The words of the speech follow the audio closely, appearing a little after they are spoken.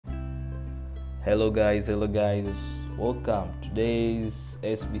Hello guys, welcome. Today's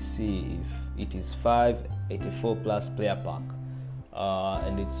SBC, it is 584 plus player pack,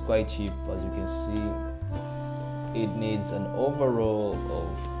 and it's quite cheap. As you can see, it needs an overall of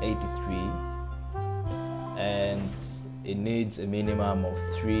 83 and it needs a minimum of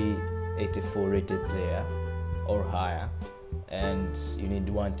 384 rated player or higher, and you need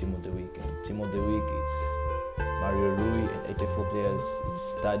one team of the week. And team of the week is Mario Rui, and 84 players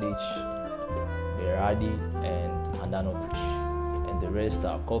it's Tadic, Berardi and Handanovic, and the rest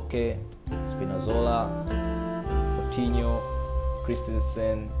are Koke, Spinazzola, Coutinho,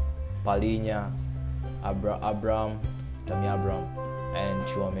 Christensen, Palhinha, Abraham, Tammy Abraham, and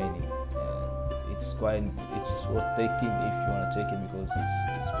Chouameni. It's worth taking if you want to take it, because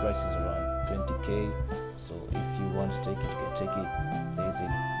its price is around 20k. So if you want to take it, you can take it. There's a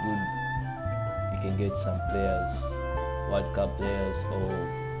good, you can get some players, World Cup players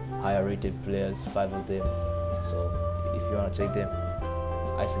or higher rated players, 5 of them. So if you want to take them,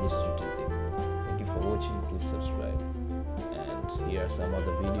 I suggest you take them. Thank you for watching. Please subscribe, and here are some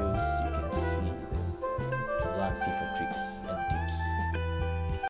other videos